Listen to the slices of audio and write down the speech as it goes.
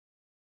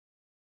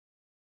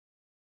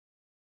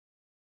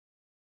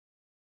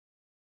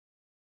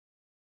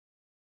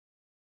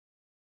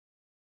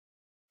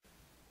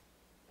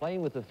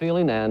Playing with the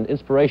feeling and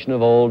inspiration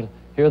of old,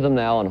 hear them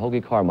now on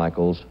Hoagie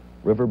Carmichael's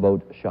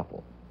Riverboat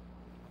Shuffle.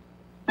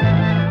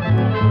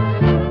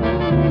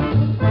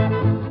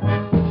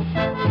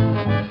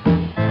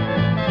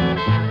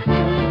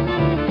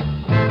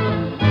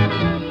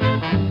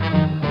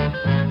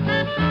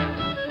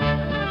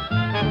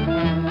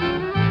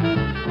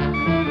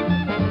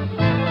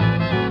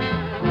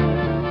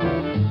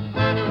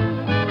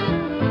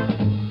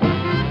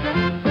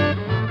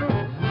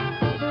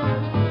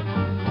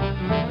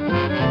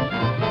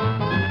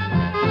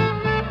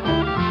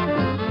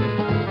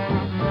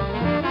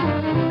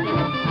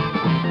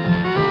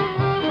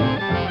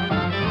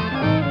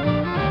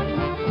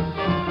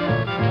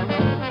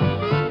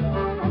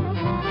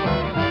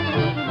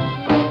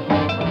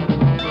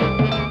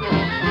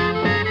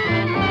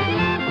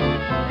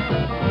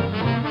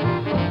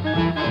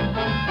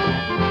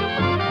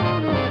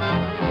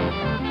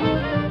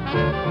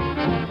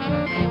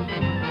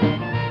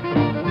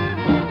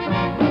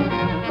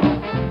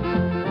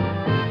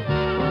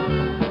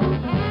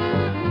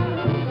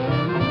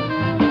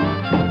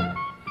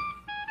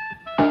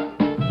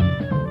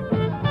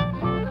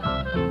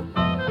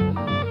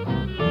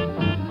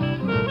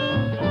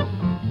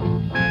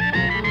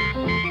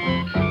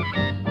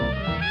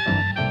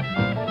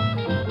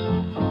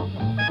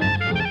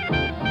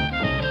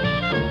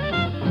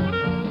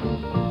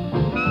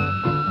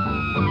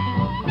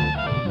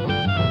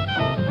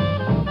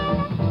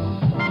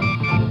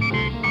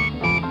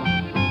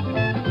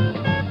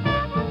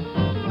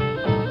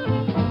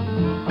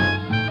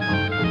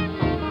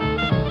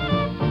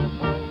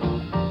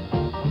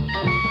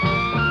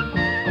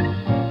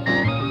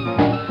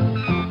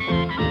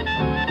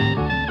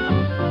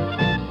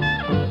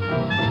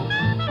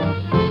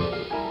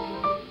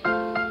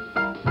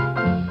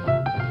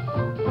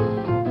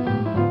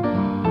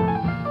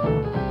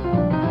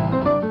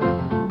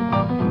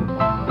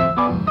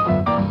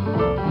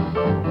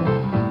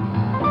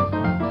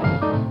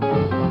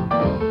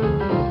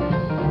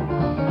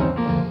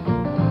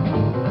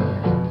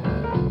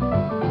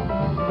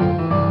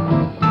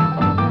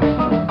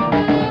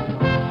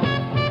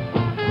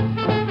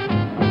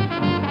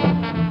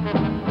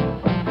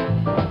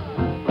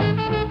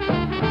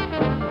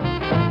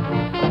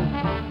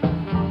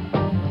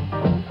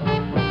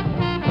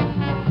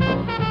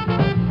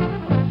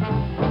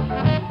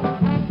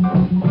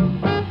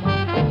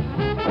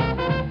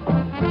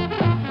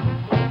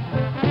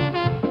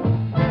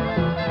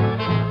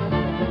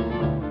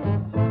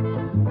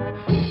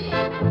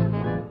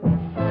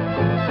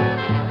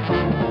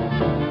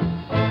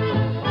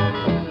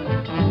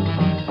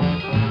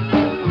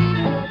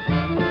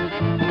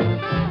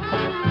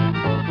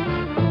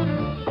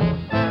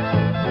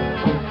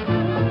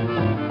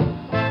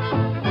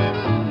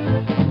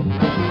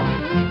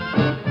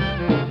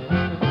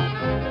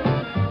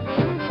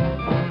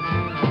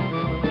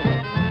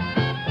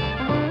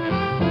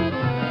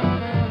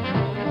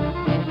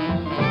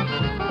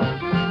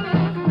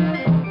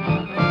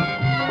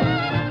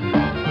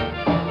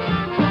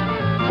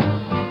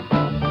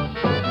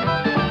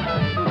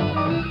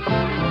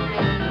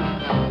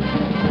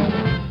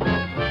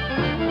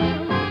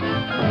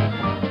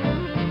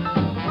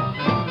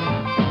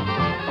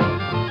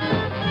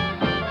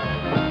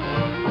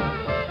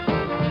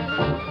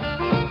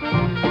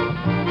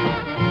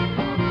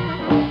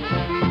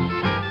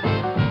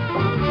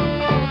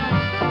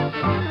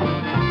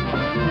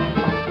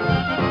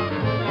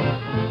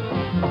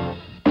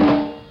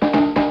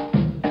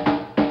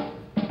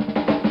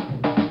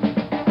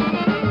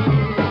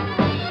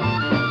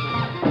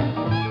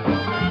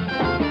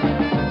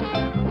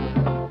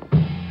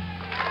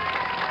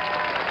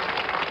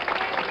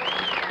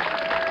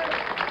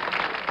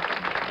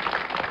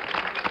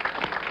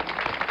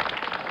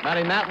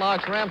 Matty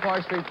Matlock's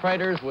Rampart Street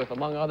Paraders with,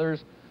 among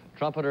others,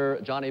 trumpeter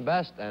Johnny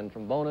Best and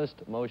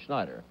trombonist Mo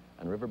Schneider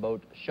and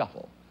Riverboat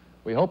Shuffle.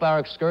 We hope our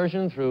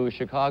excursion through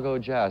Chicago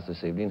jazz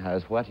this evening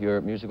has whet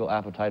your musical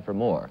appetite for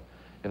more.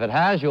 If it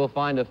has, you'll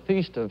find a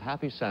feast of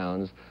happy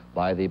sounds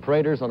by the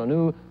Paraders on a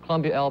new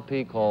Columbia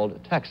LP called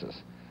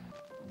Texas.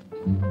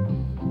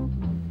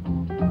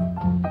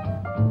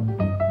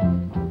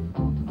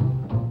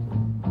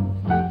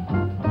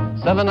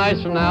 7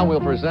 nights from now, we'll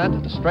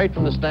present straight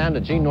from the stand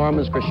at Gene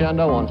Norman's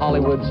Crescendo on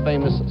Hollywood's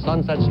famous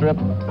Sunset Strip,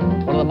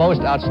 one of the most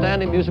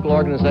outstanding musical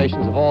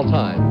organizations of all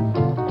time.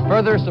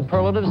 Further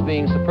superlatives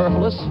being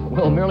superfluous,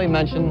 we'll merely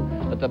mention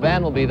that the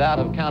band will be that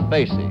of Count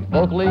Basie.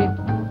 Vocally,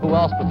 who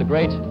else but the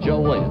great Joe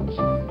Williams.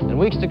 In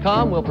weeks to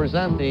come, we'll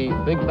present the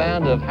big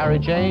band of Harry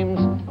James,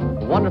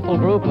 the wonderful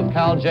group of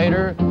Cal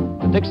Jader,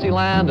 the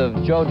Dixieland of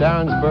Joe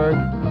Darensburg,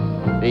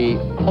 the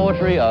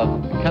poetry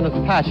of Kenneth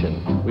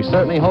Patchen. We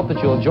certainly hope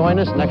that you'll join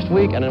us next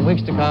week and in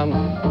weeks to come.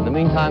 In the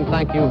meantime,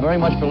 thank you very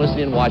much for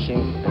listening and watching,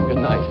 and good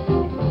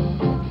night.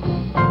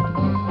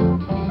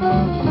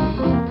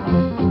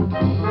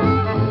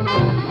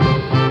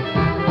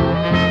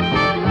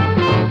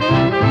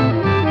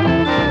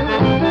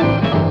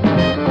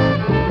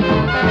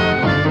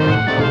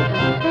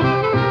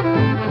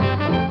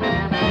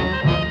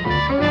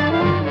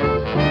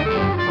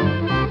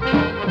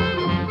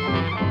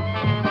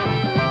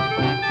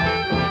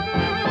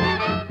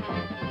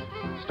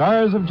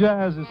 Stars of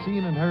Jazz is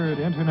seen and heard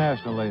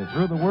internationally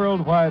through the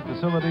worldwide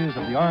facilities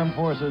of the Armed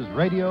Forces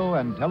Radio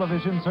and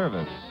Television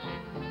Service.